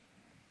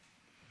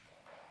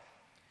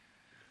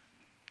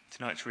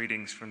Tonight's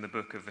readings from the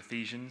book of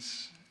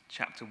Ephesians,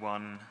 chapter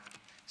 1,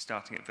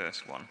 starting at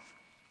verse 1.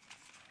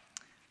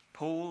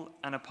 Paul,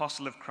 an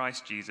apostle of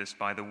Christ Jesus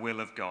by the will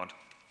of God,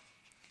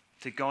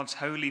 to God's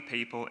holy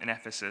people in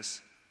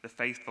Ephesus, the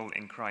faithful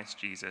in Christ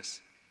Jesus.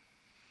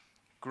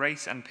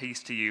 Grace and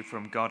peace to you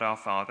from God our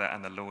Father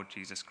and the Lord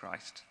Jesus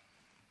Christ.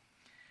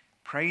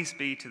 Praise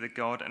be to the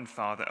God and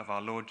Father of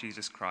our Lord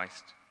Jesus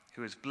Christ,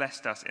 who has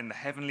blessed us in the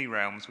heavenly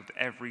realms with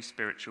every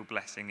spiritual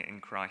blessing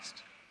in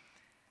Christ.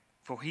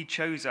 For he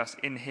chose us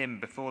in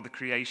him before the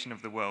creation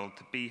of the world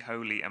to be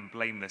holy and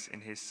blameless in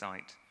his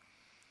sight.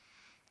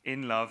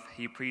 In love,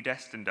 he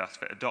predestined us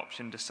for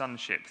adoption to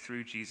sonship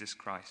through Jesus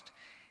Christ,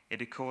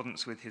 in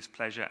accordance with his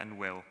pleasure and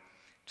will,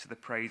 to the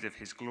praise of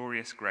his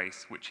glorious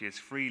grace, which he has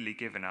freely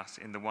given us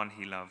in the one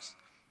he loves.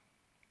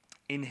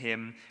 In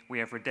him we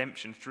have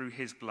redemption through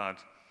his blood,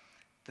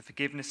 the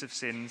forgiveness of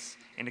sins,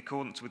 in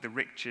accordance with the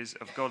riches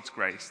of God's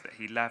grace that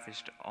he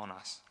lavished on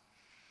us.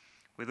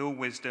 With all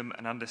wisdom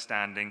and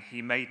understanding,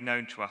 he made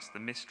known to us the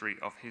mystery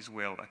of his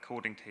will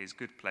according to his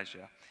good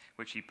pleasure,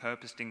 which he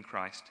purposed in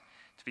Christ,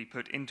 to be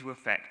put into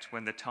effect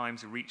when the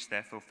times reach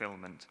their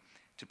fulfillment,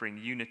 to bring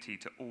unity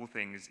to all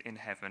things in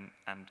heaven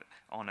and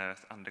on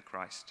earth under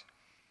Christ.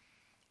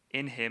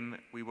 In him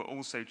we were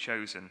also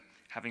chosen,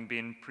 having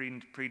been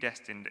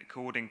predestined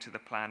according to the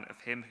plan of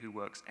him who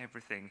works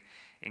everything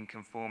in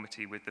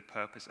conformity with the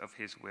purpose of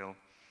his will,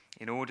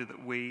 in order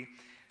that we,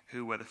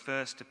 who were the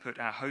first to put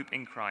our hope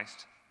in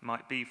Christ,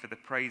 might be for the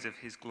praise of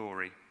his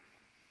glory.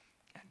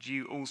 And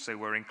you also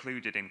were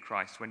included in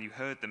Christ when you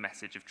heard the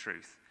message of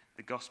truth,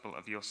 the gospel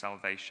of your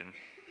salvation.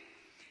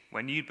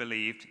 When you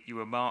believed, you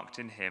were marked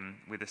in him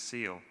with a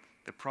seal,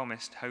 the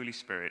promised Holy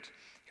Spirit,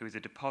 who is a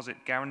deposit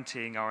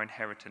guaranteeing our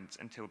inheritance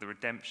until the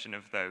redemption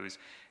of those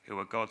who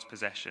are God's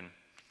possession,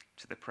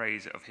 to the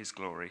praise of his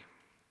glory.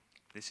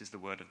 This is the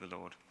word of the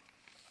Lord.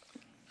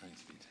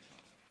 Praise be to God.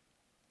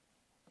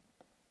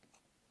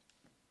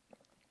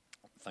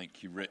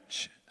 Thank you,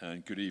 Rich,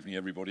 and good evening,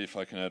 everybody. If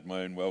I can add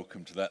my own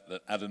welcome to that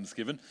Adam's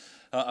given.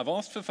 I've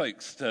asked for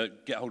folks to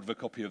get hold of a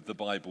copy of the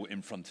Bible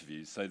in front of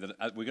you, so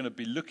that we're going to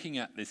be looking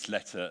at this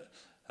letter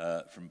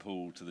from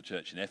Paul to the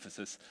church in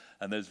Ephesus,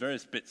 and there's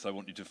various bits I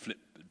want you to flip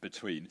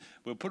between.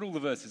 We'll put all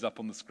the verses up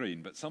on the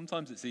screen, but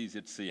sometimes it's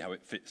easier to see how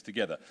it fits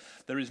together.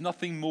 There is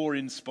nothing more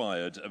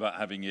inspired about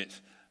having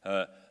it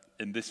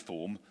in this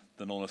form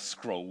than on a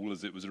scroll,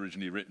 as it was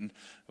originally written,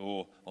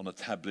 or on a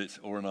tablet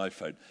or an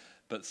iPhone.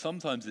 But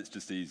sometimes it's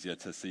just easier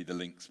to see the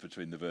links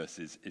between the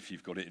verses if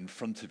you've got it in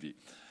front of you.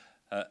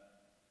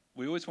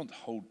 We always want to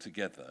hold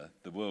together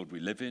the world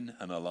we live in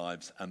and our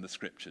lives and the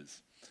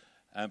scriptures.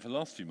 And for the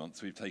last few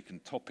months, we've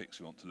taken topics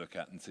we want to look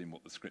at and seen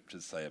what the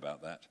scriptures say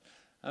about that.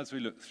 As we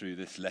look through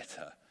this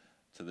letter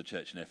to the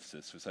church in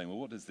Ephesus, we're saying, well,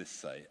 what does this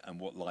say? And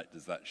what light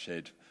does that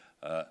shed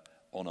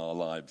on our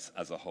lives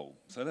as a whole?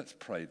 So let's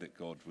pray that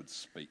God would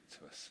speak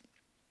to us.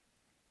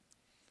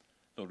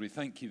 Lord, we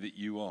thank you that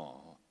you are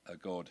a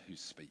God who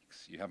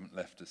speaks. You haven't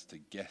left us to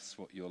guess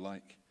what you're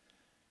like.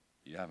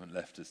 You haven't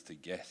left us to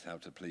guess how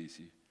to please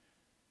you.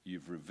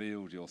 You've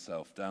revealed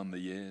yourself down the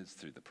years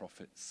through the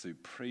prophets,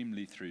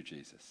 supremely through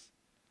Jesus.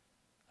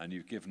 And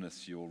you've given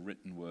us your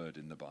written word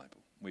in the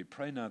Bible. We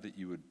pray now that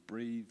you would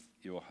breathe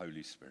your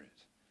Holy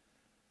Spirit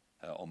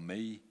on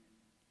me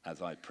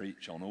as I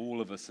preach, on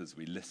all of us as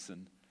we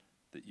listen,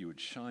 that you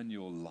would shine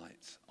your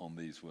light on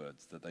these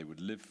words, that they would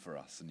live for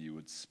us, and you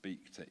would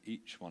speak to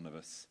each one of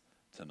us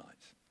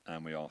tonight.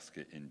 And we ask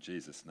it in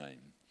Jesus' name.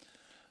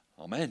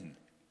 Amen.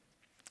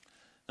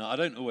 Now, I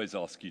don't always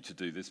ask you to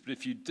do this, but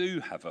if you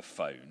do have a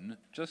phone,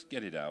 just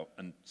get it out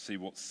and see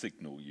what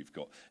signal you've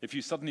got. If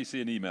you suddenly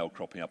see an email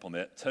cropping up on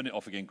there, turn it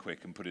off again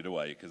quick and put it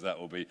away, because that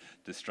will be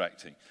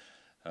distracting.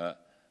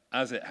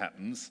 As it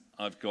happens,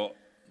 I've got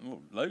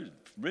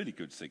really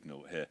good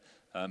signal here.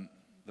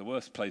 The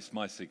worst place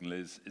my signal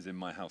is in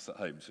my house at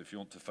home, so if you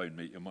want to phone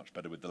me, you're much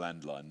better with the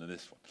landline than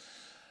this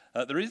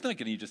one. The reason I'm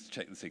getting you just to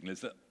check the signal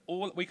is that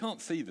we can't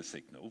see the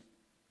signal,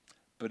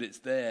 but it's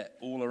there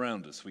all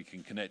around us. We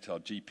can connect our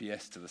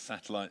GPS to the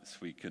satellites.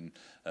 We can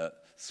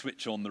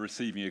switch on the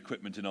receiving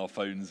equipment in our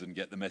phones and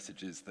get the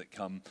messages that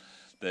come.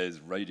 There's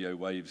radio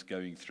waves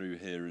going through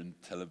here and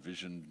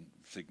television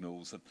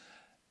signals,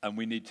 and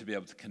we need to be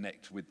able to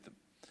connect with them.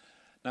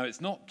 Now,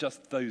 it's not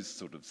just those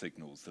sort of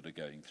signals that are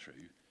going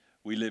through.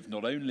 We live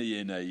not only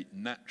in a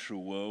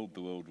natural world,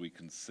 the world we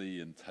can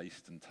see and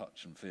taste and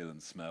touch and feel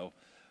and smell.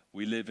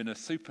 We live in a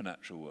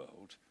supernatural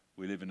world.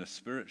 We live in a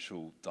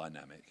spiritual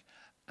dynamic.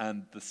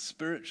 And the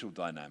spiritual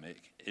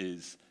dynamic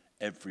is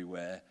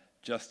everywhere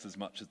just as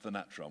much as the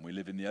natural. And we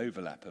live in the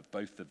overlap of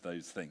both of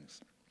those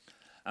things.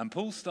 And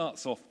Paul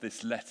starts off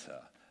this letter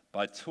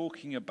by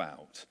talking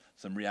about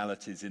some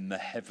realities in the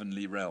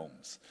heavenly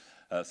realms.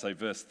 So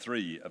verse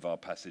 3 of our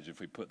passage, if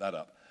we put that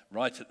up,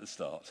 right at the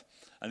start.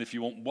 And if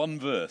you want one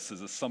verse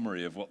as a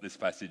summary of what this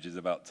passage is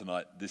about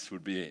tonight, this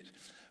would be it.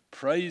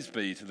 Praise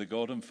be to the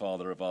God and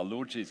Father of our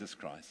Lord Jesus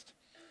Christ,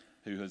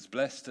 who has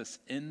blessed us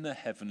in the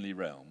heavenly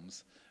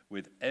realms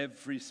with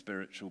every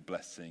spiritual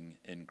blessing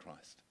in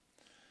Christ.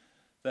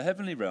 The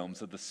heavenly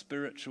realms are the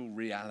spiritual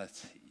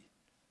reality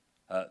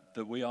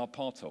that we are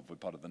part of. We're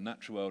part of the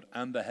natural world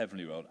and the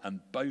heavenly world, and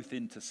both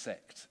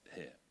intersect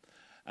here.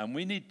 And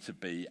we need to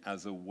be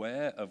as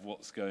aware of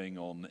what's going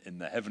on in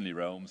the heavenly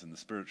realms and the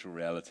spiritual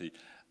reality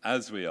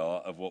as we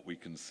are of what we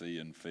can see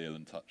and feel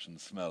and touch and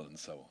smell and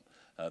so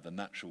on, the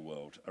natural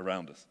world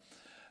around us.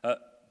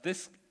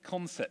 This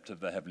concept of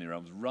the heavenly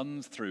realms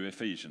runs through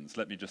Ephesians.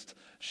 Let me just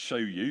show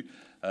you.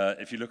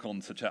 If you look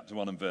on to chapter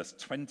 1 and verse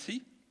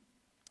 20,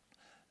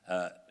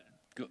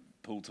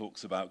 Paul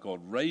talks about God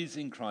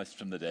raising Christ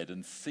from the dead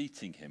and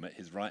seating him at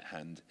his right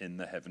hand in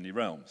the heavenly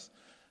realms.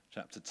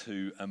 Chapter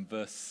 2 and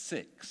verse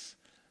 6,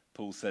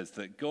 Paul says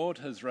that God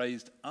has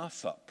raised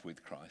us up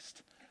with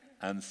Christ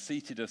and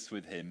seated us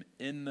with him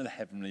in the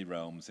heavenly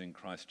realms in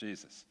Christ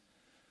Jesus.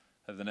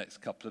 Over the next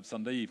couple of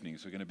Sunday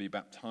evenings, we're going to be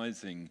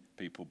baptizing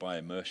people by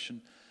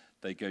immersion.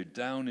 They go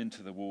down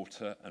into the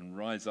water and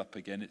rise up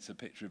again. It's a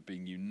picture of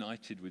being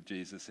united with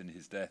Jesus in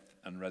his death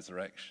and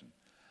resurrection.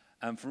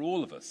 And for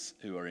all of us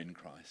who are in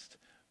Christ,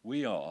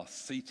 we are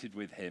seated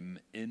with him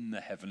in the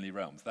heavenly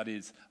realms. That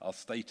is our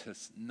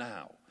status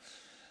now.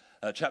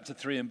 Chapter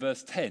 3 and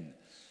verse 10.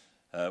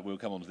 We'll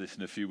come on to this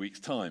in a few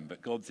weeks' time,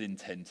 but God's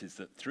intent is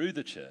that through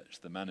the church,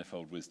 the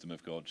manifold wisdom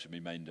of God should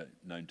be made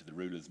known to the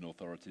rulers and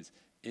authorities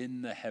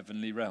in the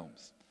heavenly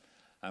realms.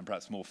 And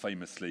perhaps more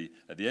famously,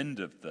 at the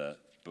end of the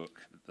book,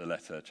 the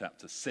letter,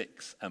 chapter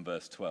 6 and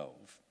verse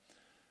 12,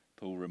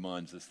 Paul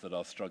reminds us that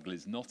our struggle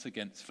is not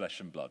against flesh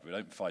and blood. We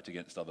don't fight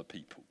against other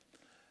people,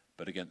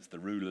 but against the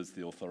rulers,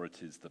 the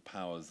authorities, the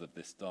powers of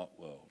this dark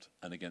world,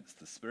 and against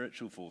the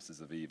spiritual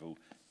forces of evil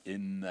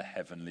in the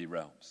heavenly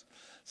realms.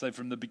 So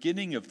from the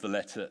beginning of the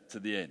letter to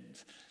the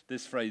end,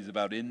 this phrase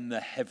about in the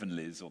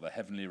heavenlies or the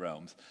heavenly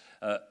realms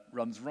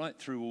runs right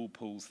through all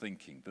Paul's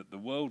thinking, that the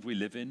world we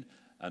live in,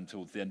 and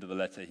towards the end of the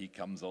letter he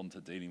comes on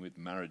to dealing with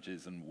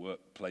marriages and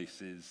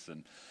workplaces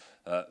and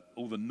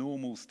all the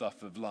normal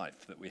stuff of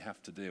life that we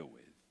have to deal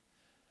with.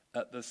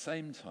 At the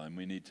same time,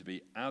 we need to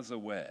be as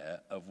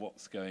aware of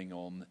what's going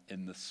on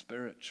in the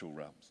spiritual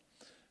realms.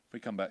 If we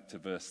come back to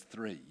verse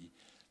 3,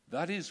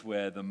 that is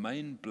where the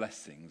main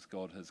blessings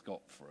God has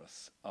got for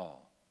us are.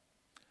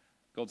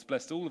 God's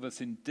blessed all of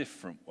us in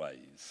different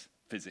ways,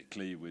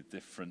 physically with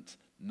different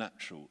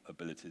natural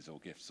abilities or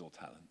gifts or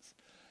talents.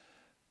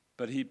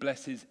 But he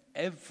blesses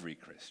every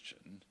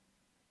Christian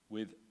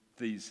with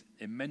these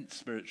immense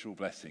spiritual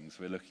blessings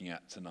we're looking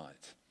at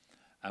tonight.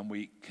 And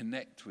we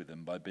connect with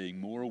them by being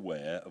more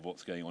aware of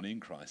what's going on in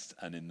Christ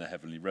and in the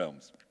heavenly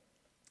realms.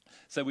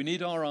 So we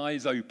need our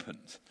eyes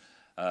opened.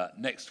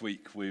 Next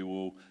week we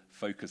will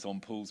focus on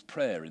Paul's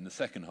prayer in the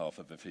second half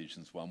of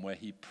Ephesians 1, where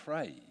he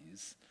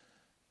prays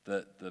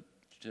that the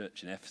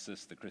church in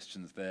Ephesus, the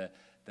Christians there,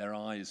 their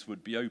eyes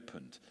would be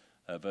opened.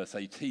 Verse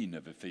 18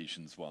 of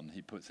Ephesians 1,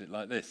 he puts it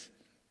like this: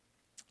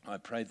 I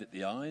pray that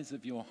the eyes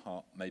of your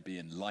heart may be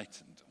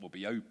enlightened or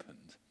be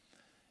opened,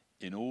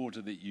 in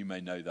order that you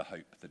may know the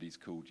hope that he's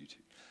called you to.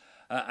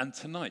 And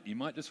tonight, you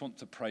might just want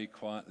to pray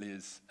quietly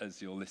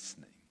as you're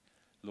listening.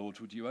 Lord,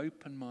 would you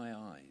open my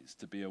eyes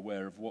to be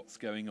aware of what's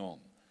going on?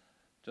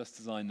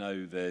 Just as I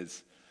know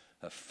there's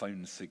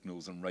phone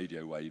signals and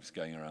radio waves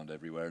going around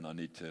everywhere, and I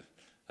need to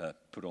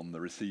put on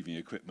the receiving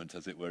equipment,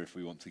 as it were, if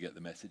we want to get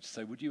the message.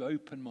 So would you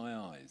open my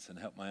eyes and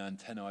help my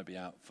antennae be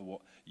out for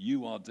what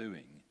you are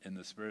doing in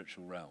the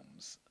spiritual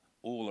realms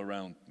all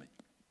around me?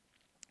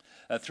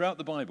 Throughout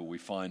the Bible, we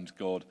find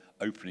God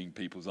opening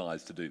people's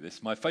eyes to do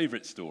this. My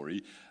favourite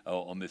story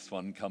on this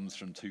one comes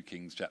from 2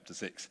 Kings chapter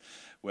 6,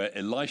 where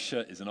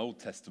Elisha is an Old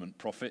Testament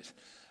prophet.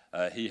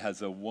 He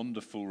has a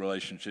wonderful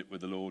relationship with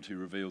the Lord who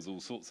reveals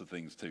all sorts of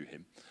things to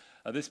him.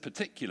 At this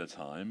particular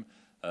time,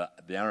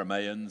 the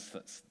Arameans,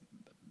 that's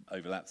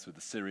overlaps with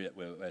the Syria,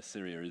 where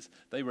Syria is,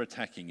 they were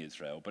attacking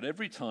Israel. But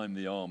every time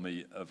the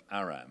army of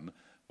Aram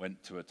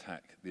went to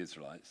attack the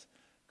Israelites,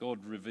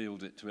 God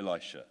revealed it to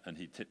Elisha, and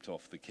he tipped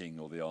off the king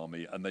or the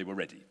army, and they were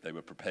ready, they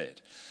were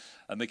prepared.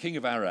 And the king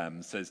of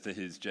Aram says to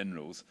his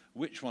generals,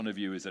 which one of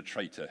you is a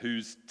traitor?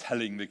 Who's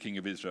telling the king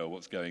of Israel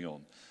what's going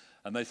on?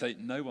 And they say,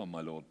 no one,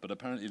 my lord, but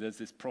apparently there's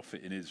this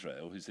prophet in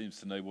Israel who seems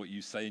to know what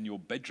you say in your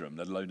bedroom,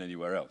 let alone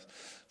anywhere else.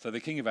 So the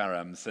king of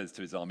Aram says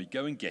to his army,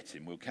 go and get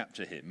him, we'll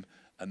capture him,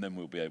 and then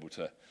we'll be able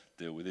to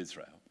deal with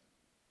Israel.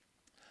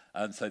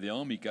 And so the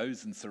army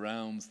goes and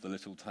surrounds the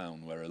little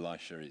town where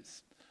Elisha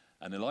is.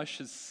 And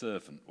Elisha's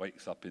servant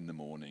wakes up in the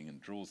morning and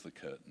draws the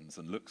curtains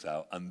and looks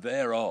out, and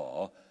there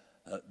are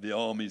the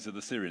armies of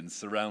the Syrians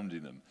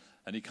surrounding them.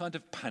 And he kind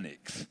of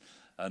panics.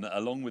 And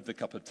along with the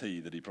cup of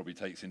tea that he probably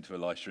takes into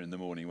Elisha in the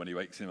morning when he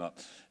wakes him up,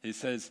 he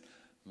says,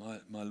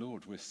 my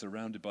lord, we're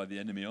surrounded by the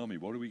enemy army.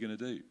 What are we going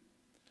to do?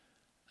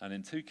 And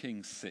in 2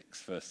 Kings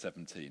 6, verse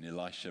 17,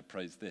 Elisha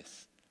prays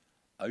this: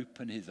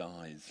 open his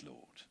eyes, Lord,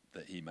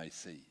 that he may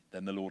see.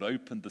 Then the Lord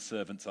opened the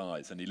servant's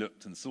eyes, and he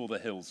looked and saw the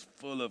hills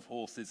full of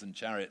horses and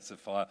chariots of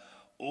fire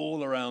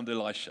all around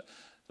Elisha,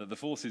 that the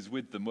forces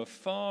with them were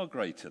far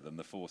greater than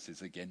the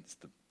forces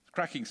against them.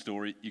 Cracking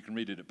story. You can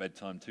read it at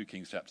bedtime, 2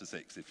 Kings chapter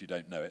 6, if you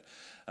don't know it.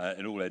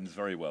 It all ends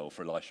very well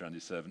for Elisha and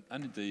his servant,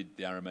 and indeed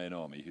the Aramean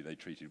army, who they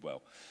treated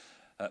well.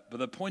 But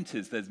the point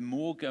is, there's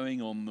more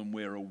going on than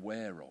we're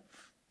aware of.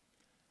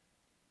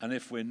 And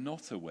if we're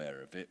not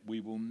aware of it, we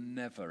will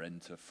never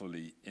enter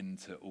fully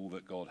into all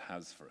that God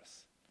has for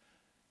us.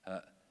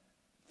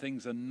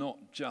 Things are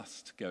not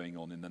just going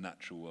on in the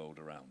natural world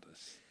around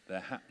us. They're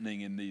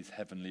happening in these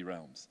heavenly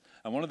realms.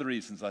 And one of the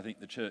reasons I think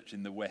the church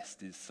in the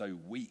West is so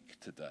weak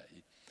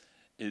today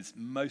is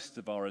most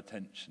of our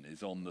attention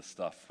is on the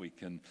stuff we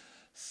can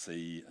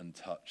see and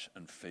touch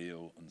and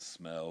feel and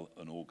smell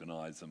and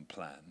organise and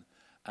plan,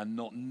 and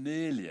not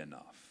nearly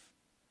enough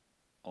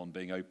on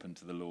being open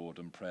to the Lord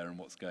and prayer and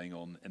what's going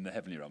on in the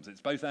heavenly realms. It's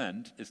both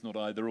and, it's not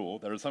either or.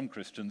 There are some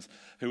Christians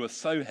who are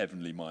so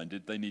heavenly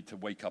minded they need to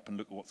wake up and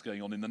look at what's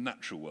going on in the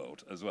natural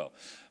world as well.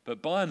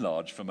 But by and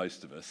large, for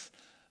most of us,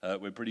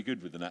 we're pretty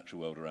good with the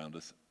natural world around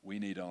us. We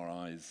need our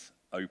eyes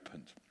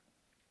opened.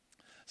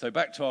 So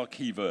back to our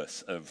key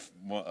verse of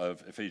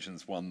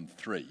Ephesians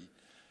 1:3.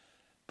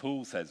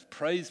 Paul says,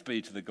 "Praise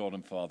be to the God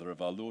and Father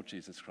of our Lord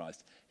Jesus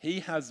Christ.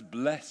 He has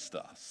blessed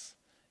us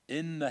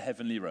in the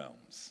heavenly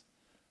realms,"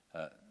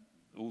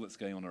 all that's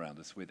going on around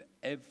us, "with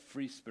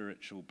every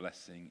spiritual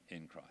blessing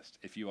in Christ."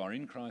 If you are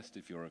in Christ,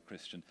 if you're a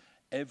Christian,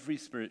 every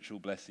spiritual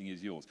blessing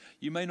is yours.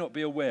 You may not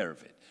be aware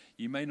of it.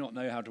 You may not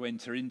know how to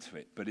enter into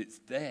it, but it's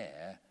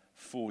there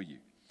for you.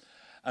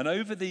 And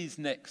over these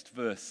next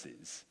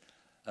verses,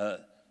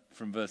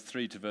 from verse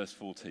 3 to verse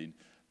 14,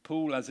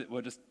 Paul, as it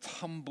were, just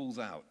tumbles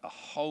out a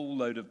whole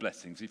load of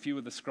blessings. If you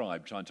were the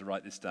scribe trying to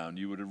write this down,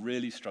 you would have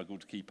really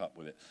struggled to keep up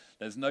with it.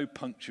 There's no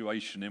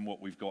punctuation in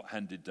what we've got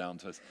handed down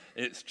to us.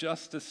 It's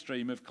just a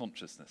stream of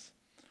consciousness.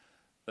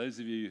 Those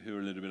of you who are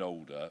a little bit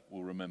older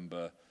will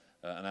remember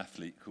an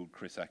athlete called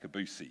Chris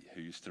Akabusi,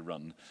 who used to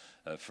run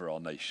for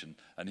our nation,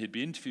 and he'd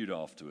be interviewed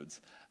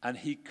afterwards, and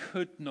he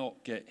could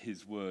not get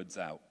his words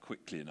out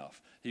quickly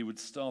enough. He would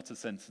start a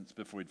sentence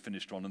before he'd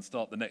finished one and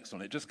start the next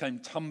one. It just came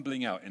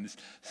tumbling out in this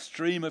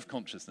stream of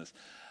consciousness.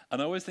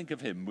 And I always think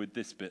of him with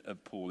this bit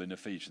of Paul in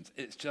Ephesians.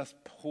 It's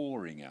just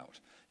pouring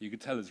out. You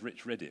could tell as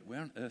Rich read it, where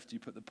on earth do you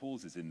put the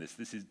pauses in this?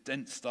 This is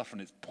dense stuff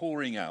and it's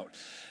pouring out.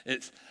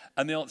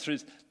 And the answer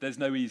is, there's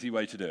no easy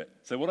way to do it.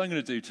 So what I'm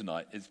going to do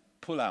tonight is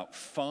pull out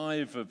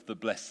 5 of the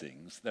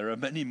blessings. There are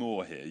many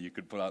more here. You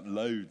could pull out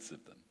loads of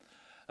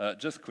them.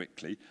 Just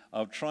quickly,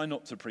 I'll try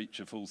not to preach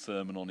a full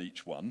sermon on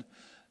each one,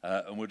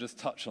 and we'll just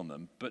touch on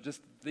them. But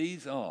just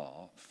these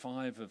are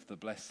 5 of the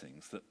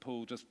blessings that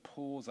Paul just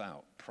pours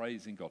out,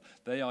 praising God.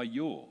 They are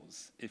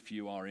yours if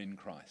you are in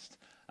Christ.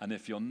 And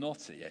if you're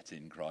not yet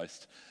in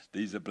Christ,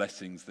 these are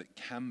blessings that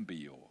can be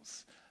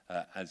yours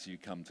as you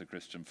come to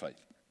Christian faith.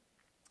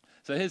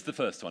 So here's the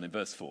first one in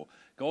verse 4.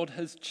 God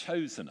has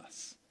chosen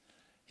us.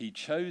 He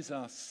chose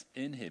us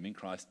in him, in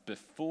Christ,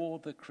 before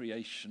the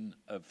creation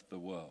of the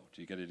world.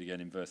 You get it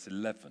again in verse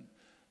 11,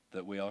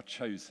 that we are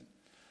chosen.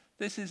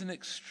 This is an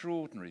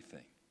extraordinary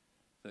thing,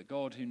 that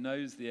God, who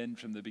knows the end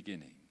from the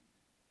beginning,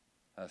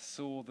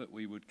 saw that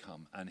we would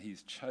come, and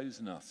he's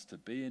chosen us to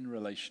be in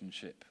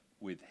relationship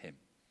with him.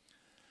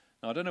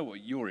 Now, I don't know what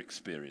your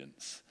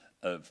experience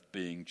of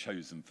being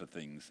chosen for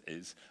things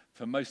is.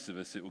 For most of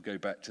us, it will go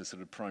back to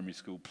sort of primary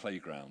school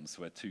playgrounds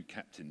where 2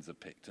 captains are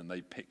picked and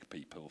they pick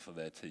people for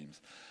their teams.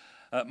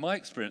 My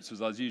experience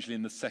was I was usually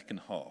in the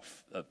second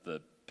half of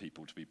the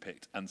people to be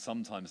picked, and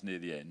sometimes near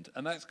the end,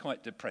 and that's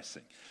quite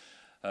depressing.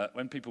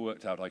 When people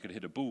worked out I could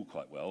hit a ball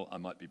quite well, I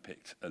might be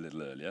picked a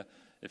little earlier.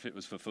 If it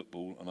was for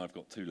football and I've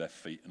got 2 left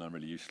feet and I'm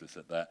really useless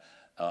at that,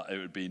 it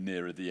would be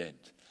nearer the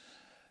end.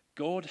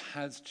 God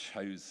has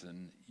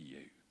chosen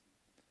you.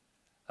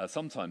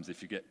 Sometimes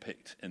if you get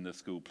picked in the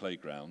school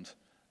playground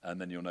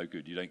and then you're no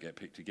good, you don't get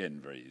picked again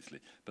very easily.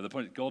 But the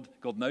point is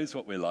God knows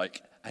what we're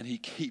like, and he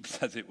keeps,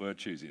 as it were,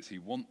 choosing us. He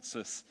wants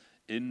us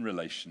in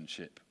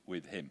relationship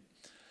with him.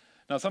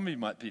 Now, some of you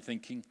might be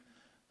thinking,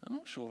 I'm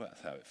not sure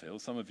that's how it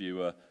feels. Some of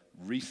you are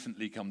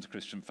recently come to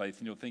Christian faith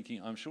and you're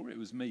thinking, I'm sure it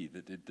was me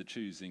that did the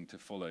choosing to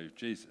follow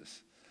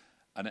Jesus.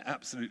 And it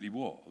absolutely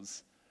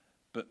was.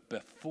 But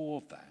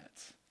before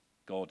that,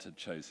 God had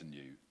chosen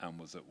you and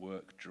was at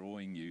work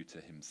drawing you to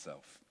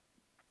himself.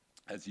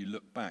 As you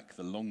look back,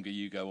 the longer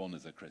you go on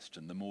as a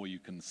Christian, the more you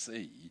can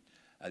see,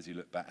 as you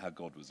look back, how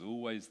God was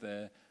always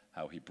there,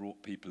 how he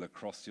brought people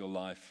across your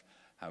life,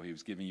 how he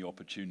was giving you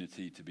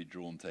opportunity to be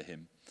drawn to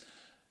him.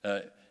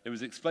 It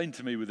was explained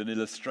to me with an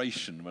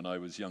illustration when I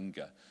was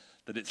younger,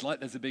 that it's like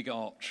there's a big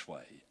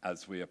archway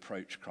as we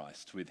approach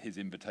Christ with his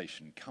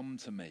invitation, come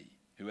to me,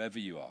 whoever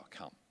you are,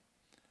 come.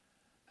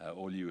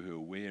 All you who are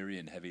weary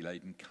and heavy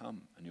laden,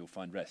 come and you'll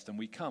find rest. And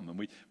we come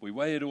and we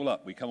weigh it all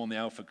up. We come on the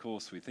Alpha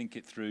course, we think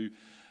it through,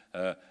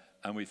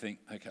 and we think,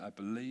 okay, I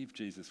believe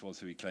Jesus was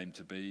who he claimed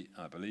to be.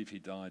 I believe he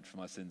died for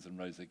my sins and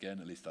rose again.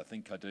 At least I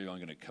think I do. I'm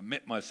going to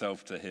commit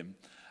myself to him.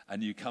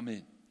 And you come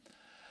in.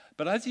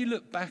 But as you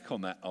look back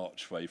on that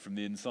archway from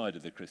the inside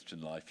of the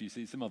Christian life, you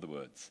see some other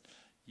words.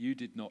 You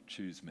did not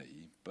choose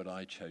me, but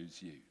I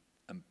chose you.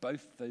 And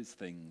both those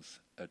things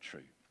are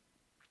true.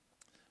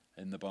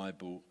 In the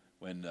Bible,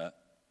 when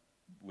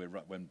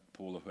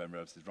Paul or whoever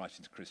else is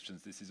writing to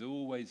Christians, this is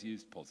always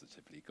used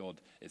positively.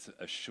 God, it's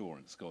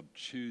assurance. God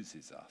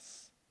chooses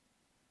us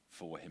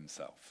for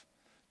himself.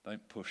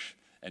 Don't push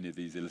any of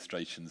these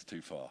illustrations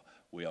too far.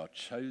 We are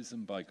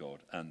chosen by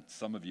God, and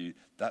some of you,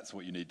 that's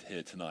what you need to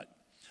hear tonight.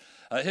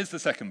 Here's the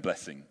second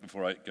blessing,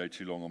 before I go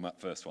too long on that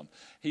first one.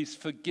 He's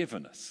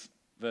forgiven us,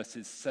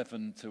 verses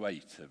 7 to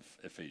 8 of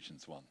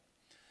Ephesians 1.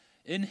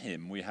 In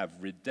him we have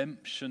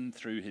redemption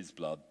through his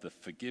blood, the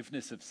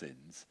forgiveness of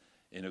sins,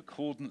 in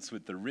accordance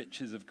with the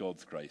riches of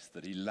God's grace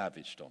that he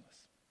lavished on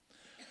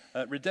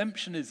us.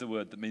 Redemption is a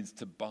word that means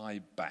to buy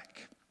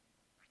back.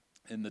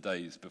 In the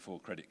days before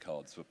credit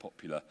cards were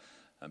popular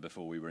and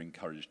before we were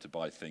encouraged to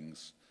buy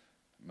things,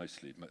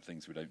 mostly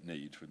things we don't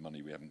need with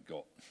money we haven't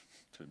got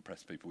to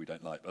impress people we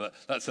don't like. But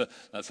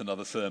that's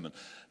another sermon.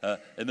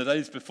 In the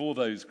days before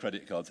those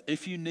credit cards,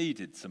 if you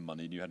needed some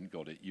money and you hadn't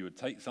got it, you would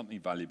take something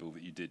valuable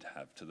that you did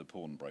have to the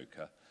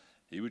pawnbroker.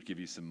 He would give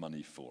you some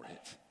money for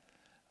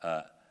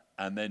it.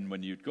 And then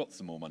when you'd got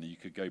some more money, you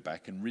could go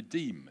back and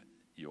redeem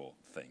your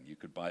thing. You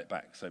could buy it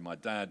back. So my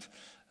dad,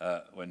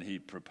 when he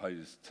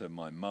proposed to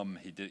my mum,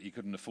 he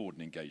couldn't afford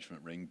an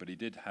engagement ring, but he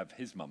did have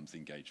his mum's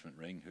engagement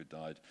ring, who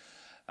died,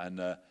 and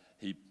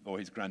or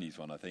his granny's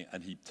one, I think,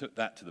 and he took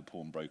that to the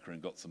pawnbroker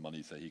and got some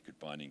money so he could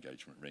buy an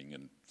engagement ring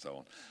and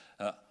so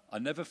on. I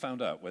never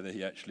found out whether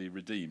he actually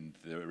redeemed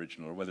the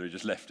original or whether he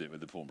just left it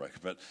with the pawnbroker.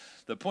 But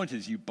the point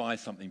is, you buy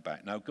something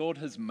back. Now, God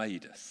has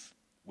made us.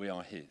 We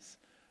are his.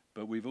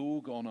 But we've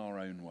all gone our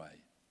own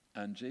way.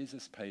 And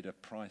Jesus paid a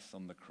price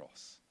on the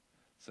cross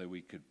so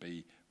we could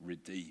be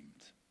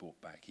redeemed, brought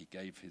back. He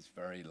gave his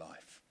very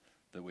life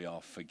that we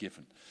are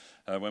forgiven.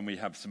 When we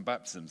have some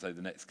baptisms over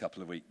the next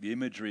couple of weeks, the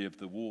imagery of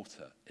the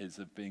water is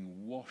of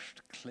being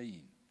washed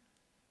clean.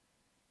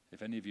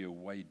 If any of you are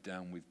weighed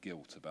down with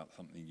guilt about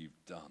something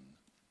you've done,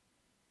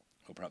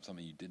 or perhaps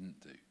something you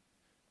didn't do,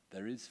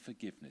 there is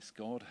forgiveness.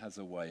 God has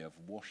a way of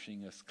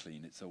washing us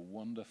clean. It's a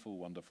wonderful,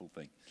 wonderful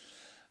thing.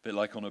 A bit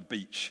like on a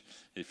beach,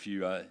 if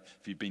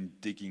you've been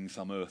digging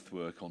some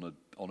earthwork on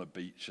a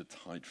beach, a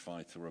tide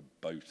fight or a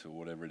boat or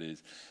whatever it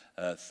is,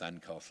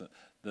 sandcastle,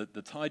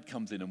 the tide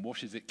comes in and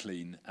washes it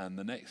clean, and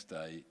the next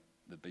day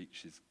the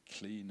beach is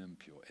clean and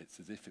pure. It's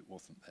as if it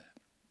wasn't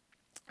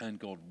there. And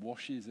God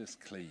washes us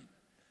clean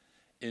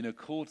in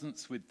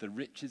accordance with the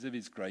riches of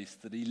his grace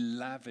that he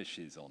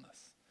lavishes on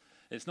us.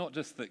 It's not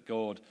just that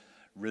God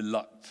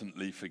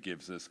reluctantly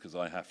forgives us because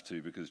I have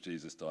to, because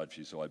Jesus died for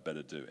you, so I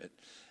better do it.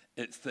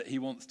 It's that he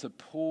wants to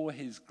pour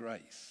his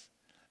grace.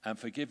 And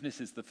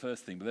forgiveness is the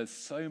first thing, but there's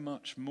so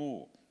much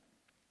more.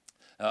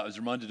 I was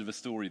reminded of a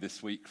story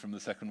this week from the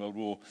Second World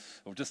War,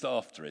 or just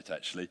after it,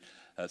 actually.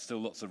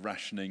 Still lots of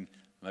rationing.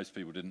 Most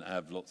people didn't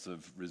have lots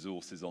of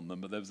resources on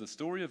them, but there was a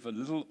story of a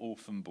little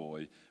orphan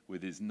boy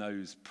with his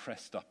nose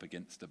pressed up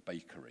against a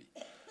bakery.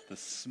 The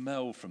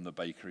smell from the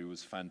bakery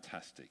was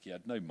fantastic. He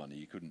had no money.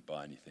 He couldn't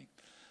buy anything.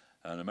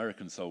 An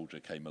American soldier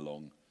came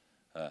along.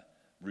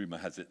 Rumour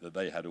has it that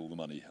they had all the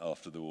money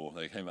after the war.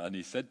 They came and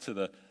he said to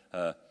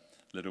the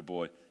little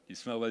boy, "You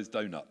smell those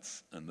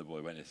donuts?" And the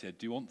boy went and said,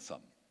 "Do you want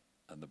some?"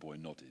 And the boy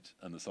nodded.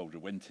 And the soldier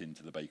went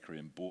into the bakery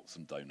and bought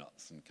some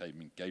donuts and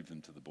came and gave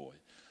them to the boy.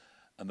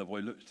 And the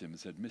boy looked at him and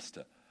said,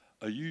 "Mister,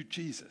 are you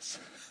Jesus?"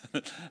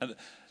 And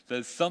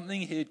there's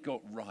something he'd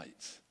got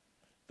right.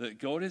 That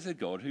God is a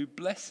God who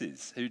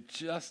blesses,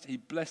 he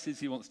blesses,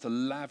 he wants to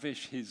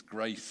lavish his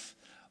grace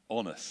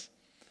on us.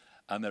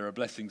 And there are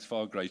blessings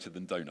far greater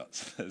than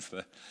donuts.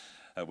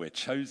 We're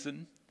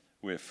chosen,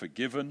 we're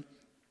forgiven.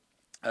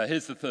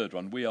 Here's the third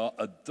one. We are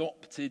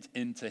adopted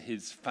into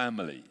his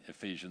family,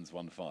 Ephesians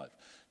 1:5.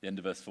 The end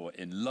of verse 4.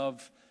 In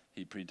love,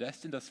 he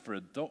predestined us for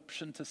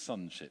adoption to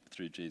sonship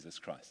through Jesus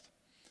Christ.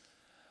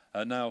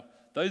 Now,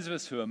 those of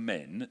us who are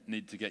men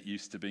need to get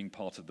used to being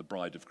part of the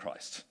bride of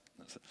Christ.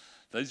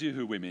 Those of you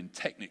who are women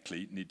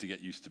technically need to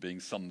get used to being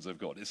sons of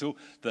God. It's all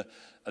the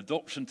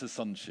adoption to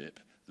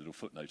sonship. Little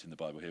footnote in the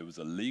Bible here was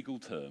a legal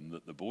term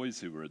that the boys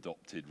who were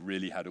adopted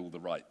really had all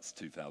the rights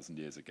 2,000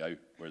 years ago,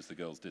 whereas the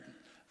girls didn't.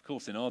 Of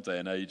course, in our day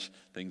and age,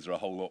 things are a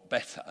whole lot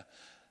better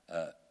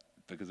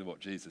because of what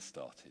Jesus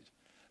started.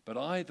 But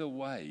either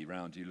way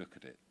round you look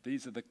at it,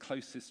 these are the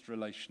closest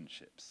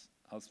relationships,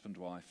 husband,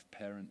 wife,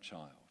 parent,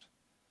 child.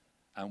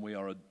 And we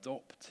are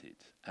adopted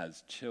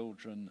as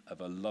children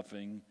of a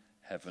loving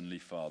Heavenly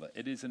Father.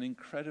 It is an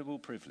incredible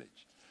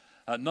privilege.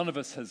 None of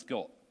us has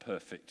got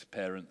perfect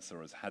parents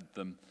or has had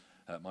them.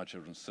 My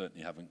children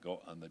certainly haven't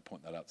got, and they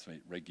point that out to me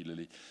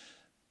regularly.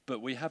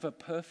 But we have a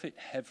perfect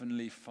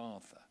Heavenly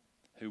Father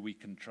who we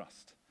can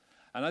trust.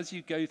 And as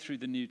you go through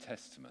the New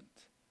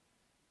Testament,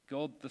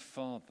 God the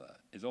Father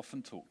is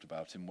often talked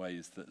about in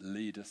ways that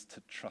lead us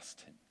to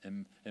trust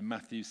him. In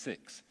Matthew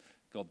 6,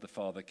 God the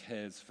Father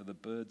cares for the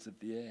birds of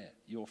the air.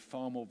 You're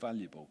far more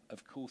valuable.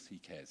 Of course he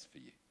cares for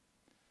you.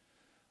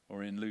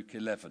 Or in Luke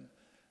 11,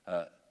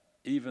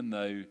 even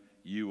though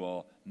you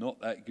are not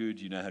that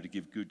good, you know how to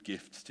give good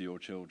gifts to your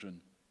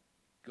children,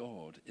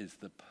 God is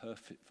the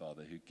perfect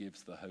Father who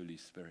gives the Holy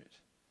Spirit.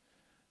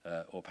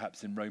 Or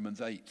perhaps in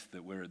Romans 8,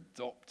 that we're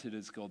adopted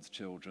as God's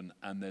children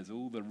and there's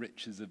all the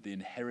riches of the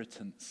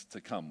inheritance to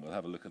come. We'll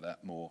have a look at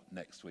that more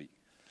next week.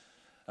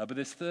 But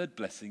this third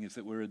blessing is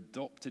that we're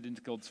adopted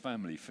into God's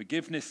family.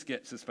 Forgiveness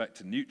gets us back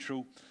to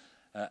neutral.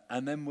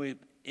 And then we're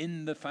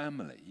in the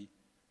family.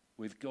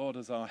 with God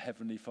as our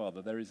Heavenly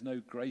Father, there is no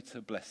greater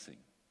blessing.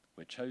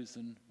 We're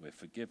chosen, we're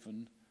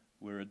forgiven,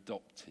 we're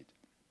adopted.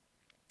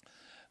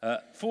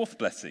 Fourth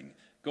blessing,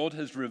 God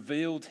has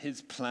revealed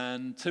his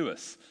plan to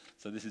us.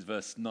 So this is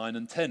verse 9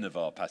 and 10 of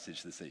our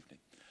passage this evening.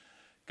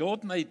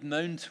 God made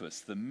known to us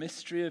the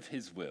mystery of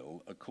his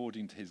will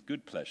according to his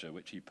good pleasure,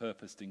 which he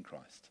purposed in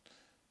Christ,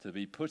 to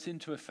be put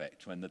into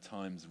effect when the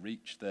times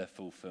reach their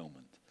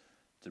fulfillment,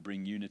 to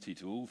bring unity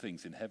to all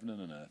things in heaven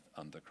and on earth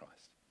under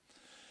Christ.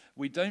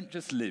 We don't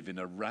just live in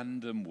a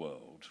random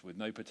world with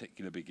no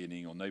particular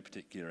beginning or no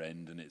particular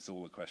end, and it's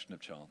all a question of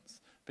chance.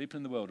 People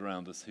in the world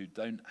around us who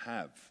don't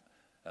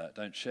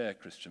share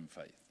Christian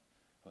faith,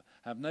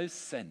 have no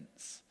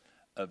sense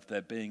of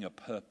there being a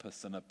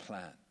purpose and a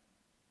plan.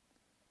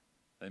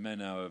 They may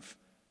now have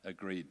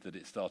agreed that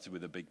it started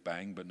with a big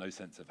bang, but no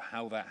sense of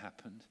how that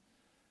happened.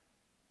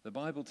 The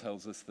Bible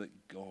tells us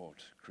that God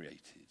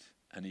created,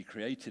 and he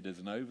created as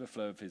an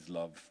overflow of his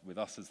love with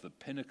us as the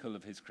pinnacle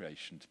of his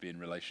creation to be in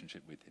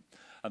relationship with him.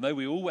 And though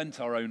we all went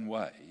our own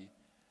way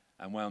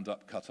and wound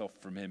up cut off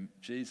from him,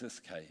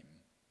 Jesus came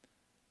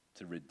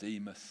to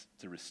redeem us,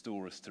 to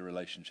restore us to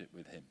relationship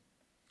with him.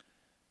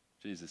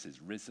 Jesus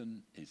is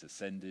risen, he's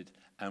ascended,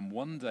 and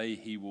one day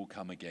he will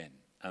come again,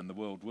 and the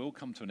world will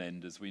come to an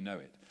end as we know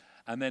it.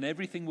 And then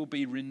everything will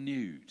be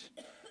renewed.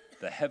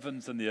 The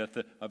heavens and the earth.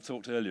 I've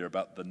talked earlier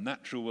about the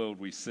natural world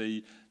we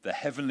see, the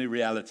heavenly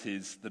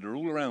realities that are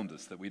all around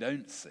us that we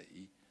don't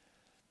see.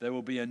 There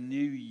will be a new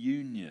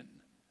union.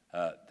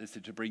 This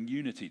is to bring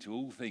unity to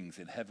all things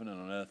in heaven and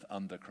on earth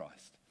under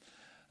Christ.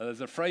 There's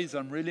a phrase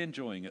I'm really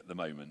enjoying at the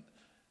moment.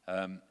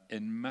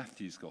 In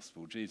Matthew's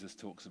Gospel, Jesus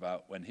talks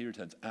about when he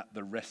returns, at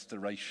the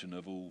restoration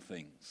of all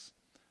things.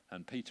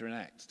 And Peter in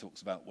Acts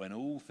talks about when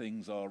all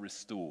things are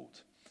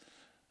restored.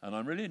 And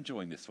I'm really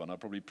enjoying this one. I'll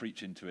probably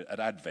preach into it at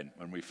Advent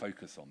when we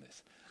focus on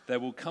this. There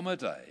will come a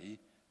day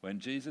when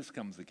Jesus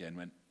comes again,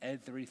 when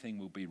everything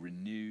will be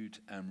renewed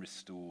and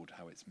restored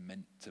how it's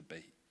meant to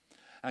be.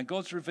 And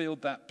God's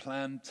revealed that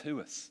plan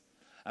to us,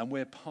 and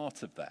we're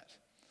part of that.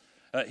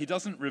 He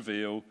doesn't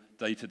reveal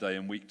day to day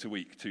and week to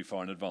week too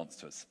far in advance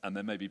to us. And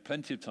there may be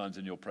plenty of times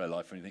in your prayer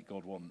life when you think,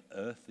 God, what on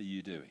earth are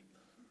you doing?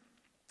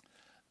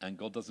 And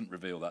God doesn't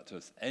reveal that to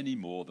us any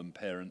more than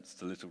parents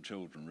to little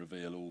children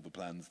reveal all the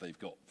plans they've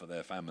got for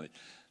their family.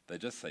 They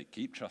just say,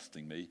 keep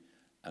trusting me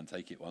and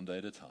take it one day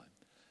at a time.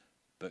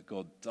 But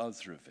God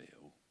does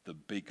reveal the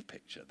big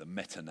picture, the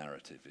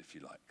meta-narrative, if you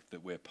like,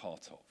 that we're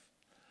part of.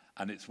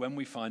 And it's when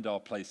we find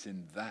our place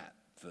in that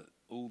that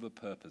all the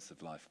purpose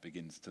of life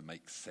begins to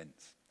make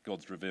sense.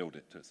 God's revealed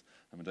it to us.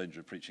 I'm in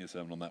danger of preaching a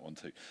sermon on that one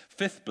too.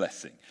 Fifth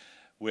blessing.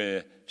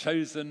 We're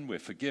chosen, we're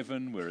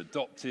forgiven, we're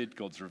adopted.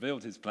 God's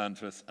revealed his plan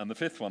to us. And the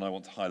fifth one I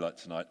want to highlight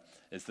tonight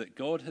is that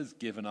God has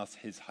given us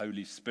his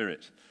Holy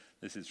Spirit.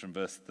 This is from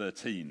verse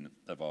 13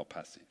 of our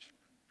passage.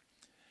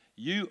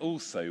 You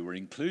also were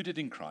included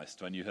in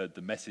Christ when you heard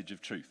the message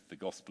of truth, the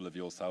gospel of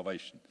your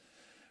salvation.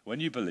 When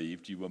you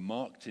believed, you were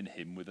marked in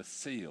him with a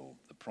seal,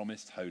 the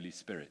promised Holy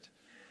Spirit,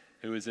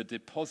 who is a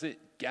deposit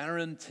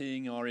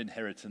guaranteeing our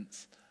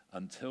inheritance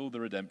until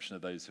the redemption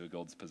of those who are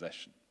God's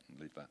possession.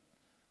 I'll leave that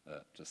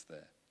just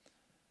there.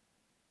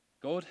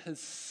 God has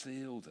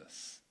sealed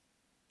us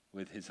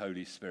with his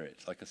Holy Spirit,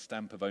 like a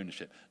stamp of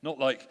ownership. Not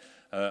like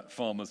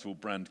farmers will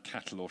brand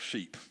cattle or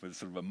sheep with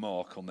sort of a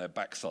mark on their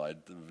backside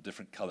of a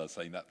different colour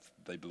saying that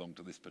they belong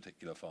to this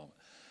particular farmer.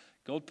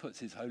 God puts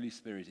his Holy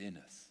Spirit in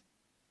us.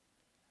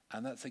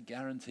 And that's a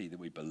guarantee that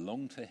we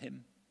belong to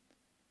him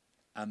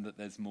and that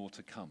there's more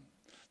to come.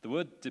 The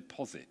word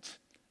deposit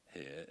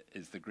here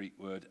is the Greek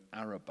word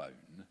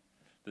arabone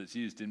that's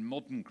used in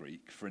modern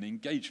Greek for an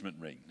engagement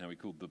ring. Now, we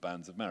called the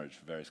bands of marriage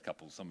for various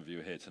couples. Some of you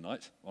are here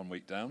tonight, 1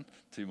 week down,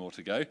 2 more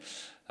to go.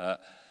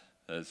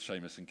 There's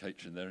Seamus and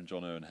Katrin there and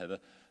Jono and Heather.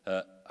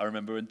 I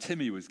remember when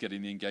Timmy was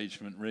getting the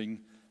engagement ring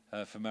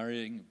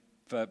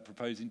for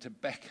proposing to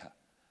Becca.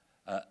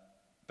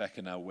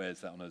 Becca now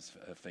wears that on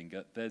her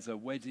finger. There's a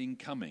wedding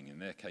coming, in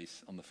their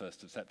case, on the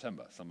 1st of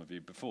September. Some of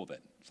you before then,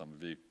 some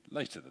of you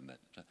later than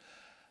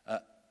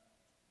that.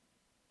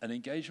 An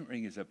engagement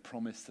ring is a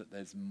promise that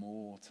there's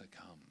more to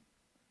come.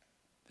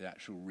 The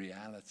actual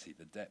reality,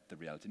 the depth of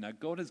reality. Now,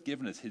 God has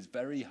given us his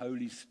very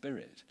Holy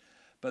Spirit,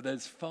 but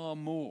there's far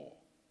more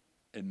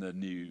in the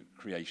new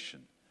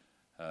creation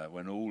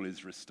when all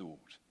is restored.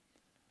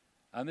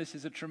 And this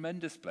is a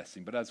tremendous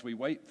blessing, but as we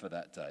wait for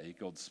that day,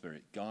 God's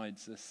Spirit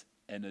guides us,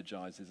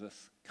 energizes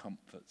us,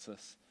 comforts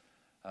us,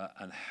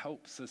 and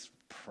helps us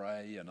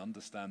pray and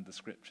understand the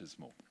scriptures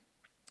more.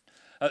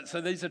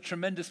 So these are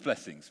tremendous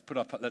blessings.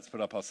 Let's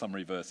put up our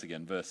summary verse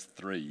again, verse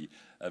 3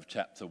 of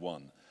chapter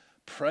 1.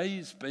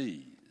 Praise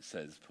be,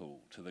 says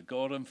Paul, to the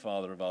God and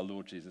Father of our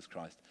Lord Jesus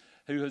Christ,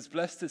 who has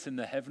blessed us in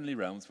the heavenly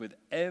realms with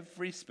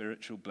every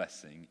spiritual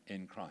blessing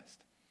in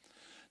Christ.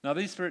 Now,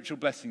 these spiritual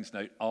blessings,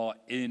 note, are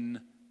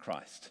in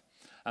Christ.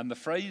 And the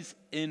phrase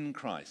in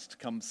Christ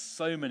comes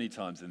so many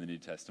times in the New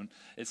Testament.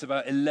 It's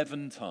about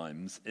 11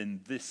 times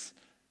in these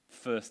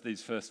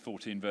first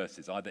 14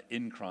 verses, either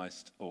in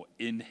Christ or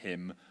in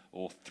him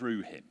or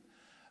through him.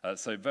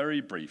 So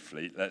very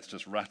briefly, let's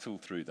just rattle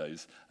through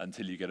those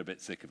until you get a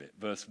bit sick of it.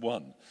 Verse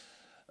 1,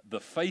 the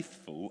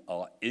faithful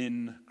are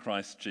in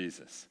Christ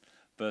Jesus.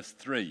 Verse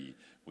 3,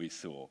 we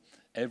saw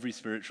every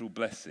spiritual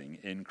blessing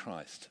in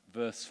Christ.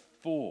 Verse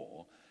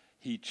 4,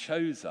 he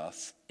chose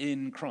us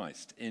in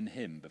Christ, in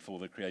him, before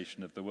the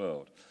creation of the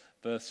world.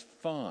 Verse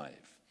 5,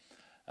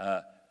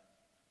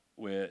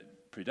 we're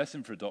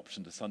predestined for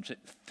adoption to sonship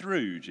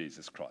through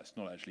Jesus Christ.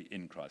 Not actually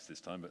in Christ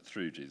this time, but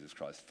through Jesus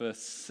Christ. Verse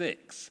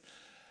 6,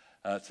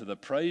 to the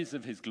praise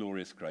of his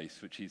glorious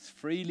grace, which he's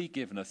freely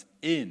given us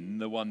in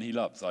the one he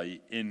loves,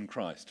 i.e. in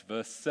Christ.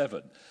 Verse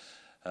 7,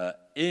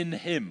 in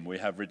him we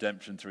have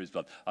redemption through his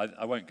blood.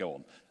 I won't go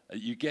on.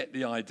 You get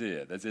the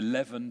idea. There's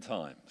 11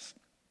 times.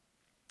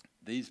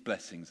 These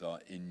blessings are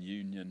in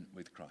union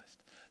with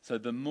Christ. So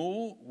the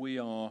more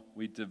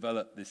we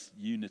develop this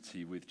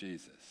unity with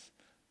Jesus,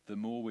 the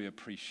more we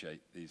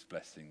appreciate these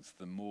blessings,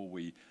 the more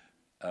we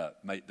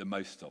make the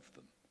most of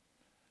them.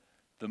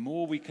 The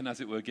more we can,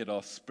 as it were, get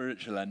our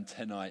spiritual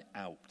antennae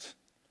out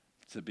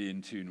to be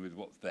in tune with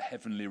what's the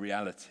heavenly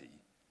reality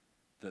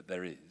that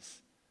there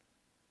is,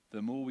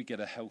 the more we get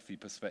a healthy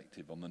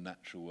perspective on the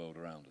natural world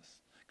around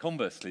us.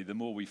 Conversely, the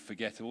more we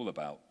forget all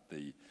about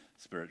the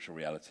spiritual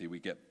reality, we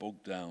get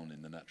bogged down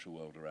in the natural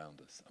world around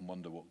us and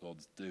wonder what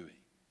God's doing.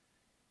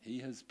 He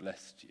has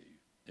blessed you,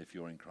 if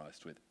you're in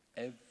Christ, with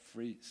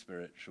every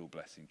spiritual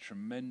blessing,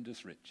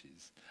 tremendous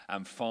riches,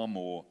 and far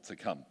more to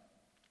come.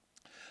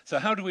 So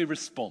how do we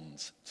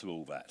respond to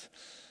all that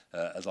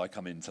as I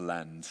come into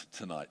land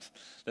tonight?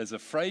 There's a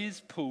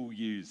phrase Paul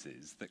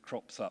uses that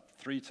crops up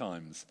 3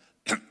 times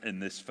in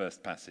this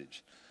first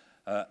passage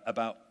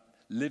about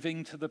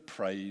living to the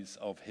praise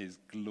of his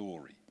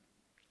glory.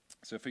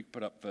 So if we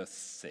put up verse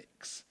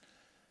 6,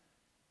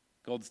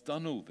 God's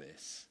done all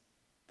this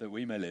that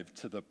we may live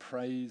to the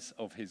praise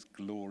of his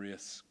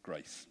glorious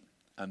grace.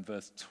 And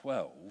verse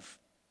 12,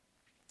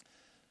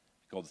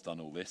 God's done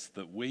all this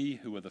that we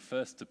who were the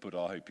first to put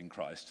our hope in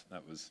Christ,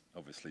 that was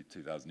obviously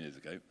 2,000 years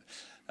ago,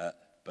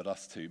 but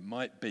us too,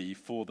 might be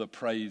for the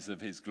praise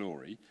of his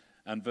glory.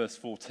 And verse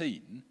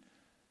 14,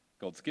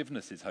 God's given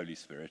us his Holy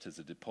Spirit as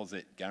a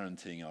deposit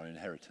guaranteeing our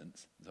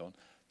inheritance, and so on,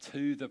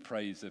 to the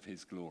praise of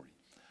his glory.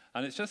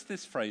 And it's just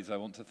this phrase I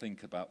want to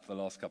think about for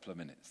the last couple of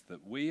minutes, that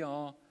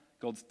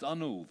God's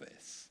done all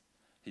this.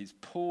 He's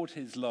poured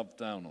his love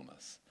down on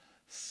us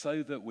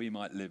so that we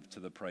might live to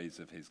the praise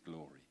of his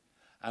glory.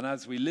 And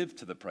as we live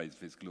to the praise of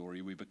his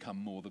glory, we become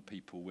more the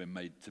people we're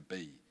made to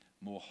be,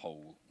 more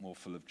whole, more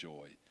full of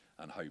joy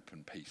and hope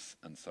and peace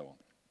and so on.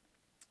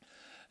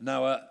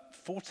 Now,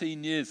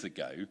 14 years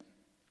ago,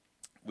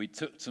 we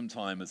took some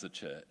time as a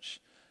church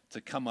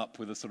to come up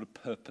with a sort of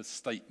purpose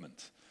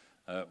statement.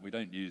 We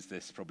don't use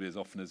this probably as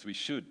often as we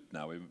should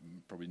now. We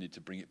probably need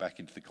to bring it back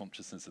into the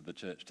consciousness of the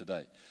church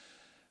today.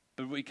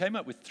 But we came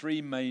up with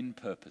 3 main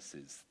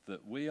purposes: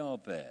 that we are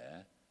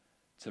there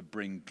to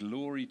bring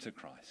glory to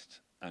Christ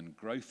and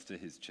growth to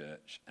his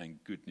church and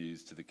good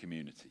news to the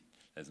community.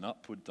 There's an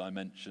upward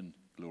dimension,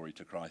 glory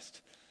to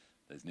Christ.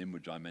 There's an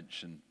inward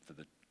dimension for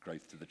the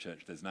growth to the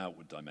church. There's an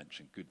outward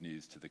dimension, good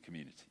news to the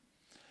community.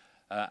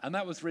 And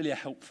that was really a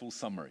helpful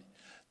summary.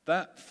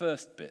 That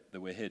first bit,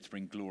 that we're here to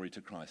bring glory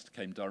to Christ,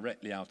 came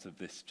directly out of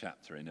this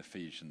chapter in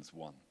Ephesians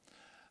 1.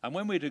 And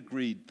when we'd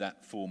agreed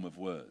that form of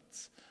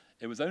words,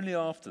 it was only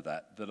after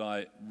that that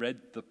I read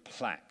the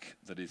plaque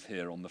that is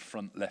here on the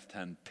front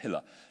left-hand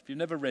pillar. If you've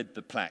never read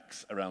the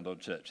plaques around our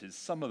churches,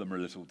 some of them are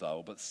a little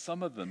dull, but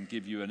some of them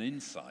give you an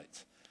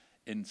insight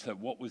into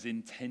what was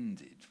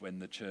intended when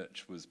the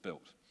church was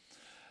built.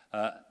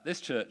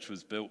 This church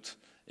was built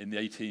in the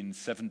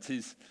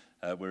 1870s.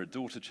 We're a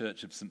daughter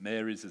church of St.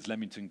 Mary's. As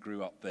Leamington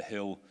grew up the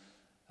hill,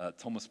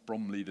 Thomas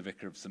Bromley, the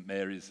vicar of St.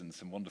 Mary's, and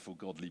some wonderful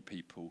godly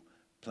people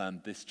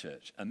planned this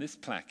church. And this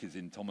plaque is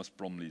in Thomas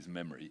Bromley's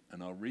memory,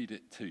 and I'll read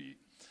it to you.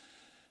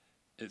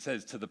 It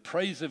says, "To the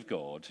praise of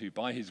God, who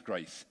by his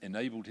grace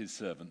enabled his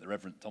servant, the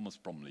Reverend Thomas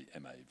Bromley,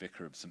 M.A.,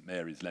 vicar of St.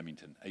 Mary's,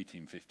 Leamington,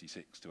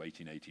 1856 to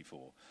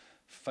 1884,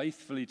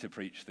 faithfully to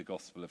preach the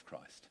gospel of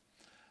Christ,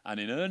 and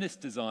in earnest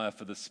desire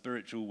for the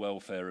spiritual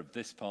welfare of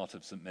this part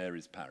of St.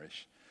 Mary's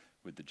parish,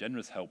 with the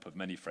generous help of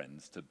many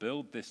friends, to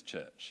build this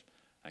church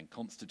and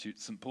constitute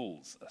St.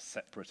 Paul's a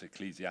separate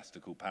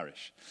ecclesiastical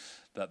parish,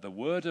 that the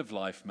word of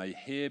life may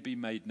here be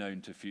made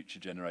known to future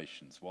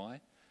generations."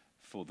 Why?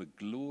 "For the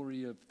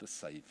glory of the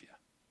Saviour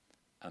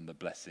and the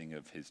blessing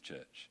of his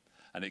church."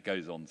 And it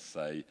goes on to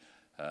say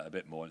a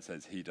bit more. It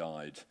says, "He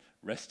died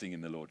resting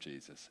in the Lord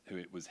Jesus, who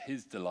it was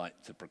his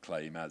delight to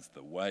proclaim as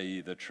the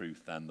way, the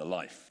truth, and the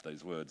life."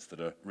 Those words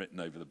that are written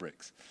over the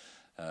bricks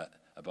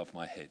above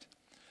my head.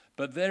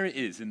 But there it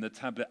is in the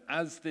tablet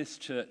as this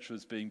church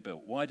was being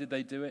built. Why did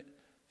they do it?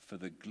 For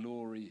the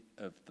glory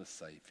of the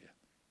Saviour.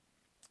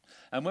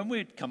 And when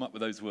we'd come up with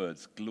those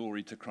words,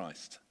 glory to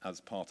Christ, as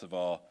part of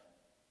our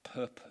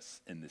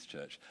purpose in this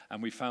church,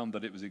 and we found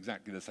that it was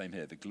exactly the same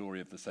here, the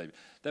glory of the Saviour,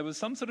 there was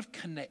some sort of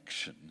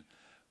connection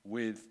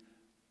with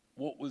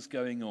what was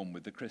going on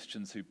with the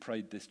Christians who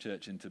prayed this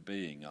church into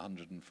being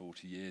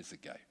 140 years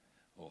ago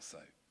or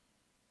so.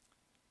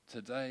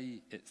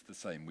 Today, it's the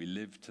same. We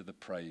live to the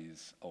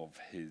praise of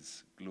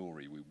his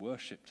glory. We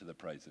worship to the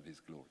praise of his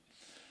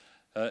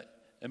glory.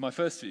 In my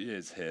first few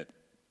years here,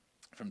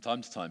 from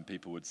time to time,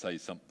 people would say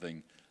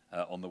something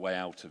on the way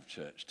out of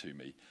church to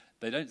me.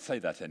 They don't say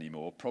that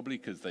anymore, probably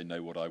because they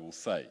know what I will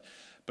say.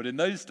 But in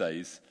those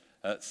days,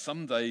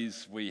 some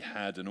days we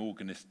had an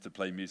organist to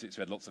play music, so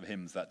we had lots of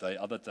hymns that day.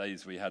 Other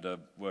days we had a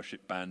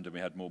worship band and we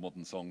had more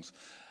modern songs.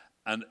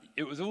 And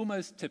it was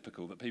almost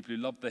typical that people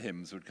who loved the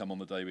hymns would come on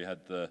the day we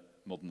had the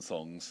modern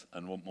songs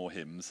and want more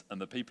hymns,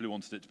 and the people who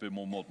wanted it to be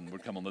more modern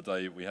would come on the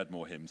day we had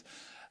more hymns.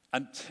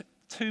 And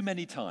too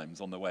many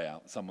times on the way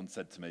out, someone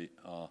said to me,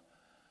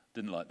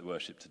 didn't like the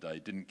worship today,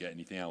 didn't get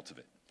anything out of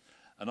it.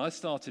 And I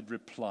started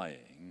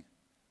replying,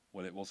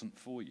 well, it wasn't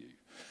for you.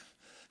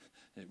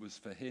 It was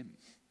for him.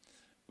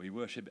 We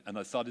worship. And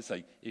I started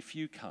saying, if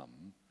you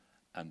come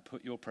and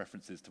put your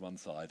preferences to one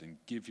side and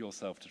give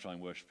yourself to try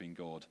and worshiping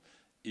God,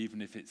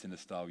 even if it's in a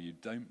style you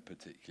don't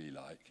particularly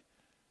like,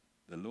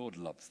 the Lord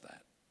loves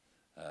that.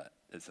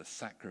 It's a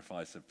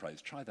sacrifice of praise.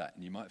 Try that,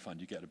 and you might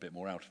find you get a bit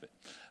more out of it.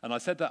 And I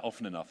said that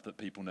often enough that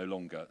people no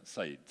longer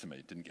say to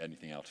me, didn't get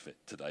anything out of it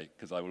today,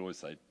 because I will always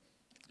say,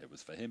 it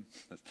was for him.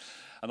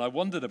 And I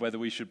wondered whether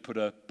we should put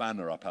a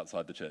banner up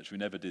outside the church. We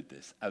never did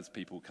this, as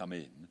people come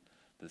in,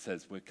 that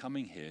says, we're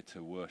coming here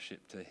to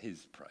worship to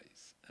his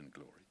praise and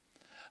glory.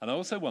 And I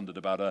also wondered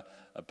about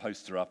a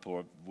poster up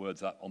or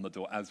words up on the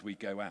door as we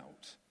go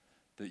out,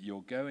 that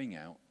you're going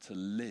out to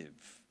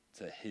live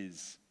to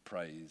his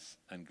praise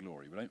and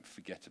glory. We don't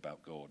forget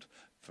about God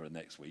for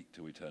next week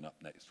till we turn up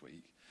next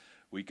week.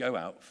 We go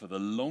out for the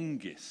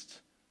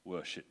longest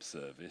worship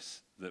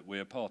service that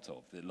we're part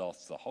of. It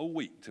lasts the whole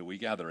week till we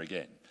gather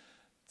again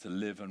to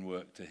live and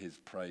work to his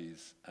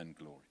praise and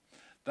glory.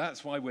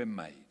 That's why we're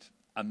made.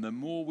 And the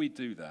more we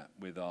do that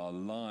with our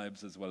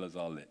lives as well as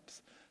our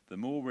lips, the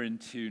more we're in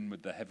tune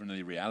with the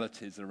heavenly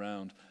realities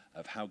around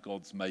of how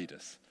God's made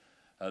us,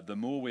 the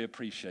more we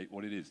appreciate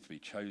what it is to be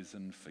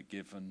chosen,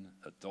 forgiven,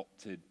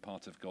 adopted,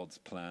 part of God's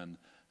plan,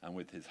 and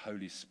with his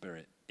Holy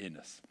Spirit in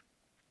us.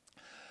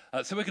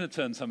 So we're going to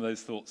turn some of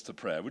those thoughts to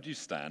prayer. Would you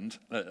stand?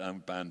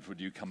 Band,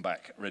 would you come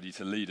back ready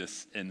to lead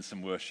us in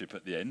some worship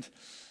at the end?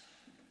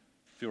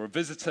 If you're a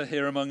visitor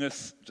here among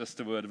us,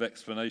 just a word of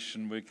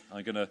explanation.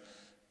 I'm going to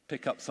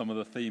pick up some of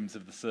the themes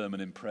of the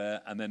sermon in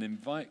prayer and then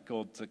invite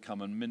God to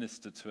come and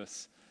minister to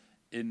us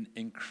in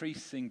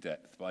increasing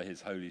depth by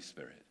his Holy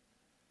Spirit.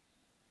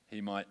 He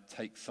might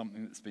take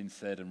something that's been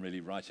said and really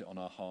write it on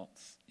our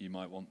hearts. You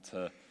might want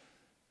a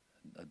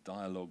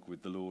dialogue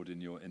with the Lord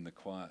in the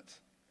quiet.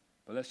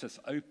 But let's just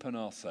open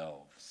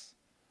ourselves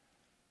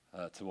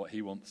to what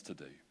he wants to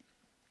do.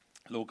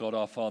 Lord God,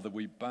 our Father,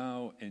 we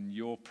bow in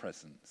your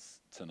presence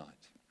tonight.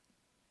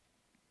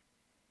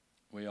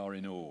 We are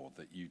in awe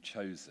that you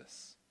chose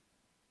us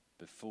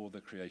before the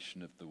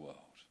creation of the world,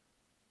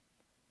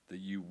 that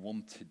you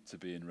wanted to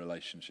be in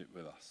relationship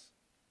with us.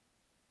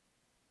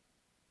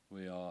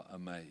 We are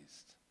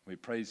amazed. We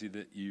praise you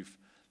that you've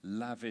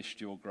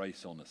lavished your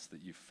grace on us,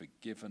 that you've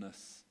forgiven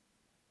us,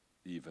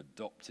 that you've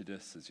adopted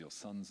us as your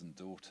sons and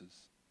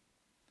daughters,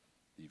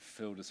 that you've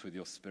filled us with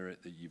your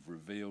Spirit, that you've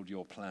revealed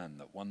your plan,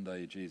 that one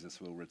day Jesus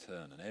will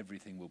return and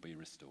everything will be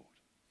restored.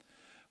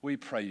 We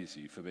praise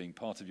you for being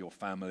part of your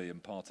family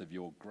and part of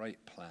your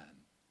great plan.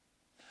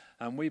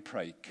 And we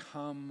pray,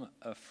 come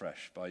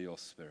afresh by your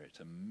Spirit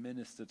and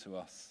minister to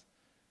us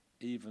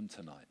even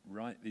tonight.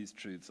 Write these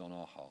truths on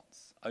our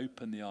hearts.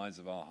 Open the eyes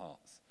of our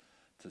hearts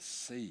to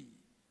see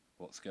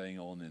what's going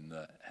on in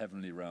the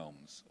heavenly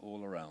realms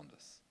all around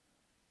us,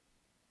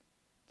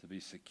 to be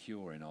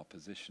secure in our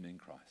position in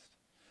Christ.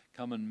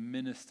 Come and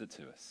minister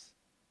to us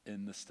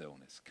in the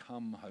stillness.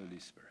 Come, Holy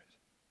Spirit.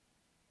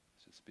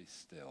 Just be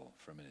still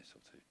for a minute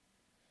or two.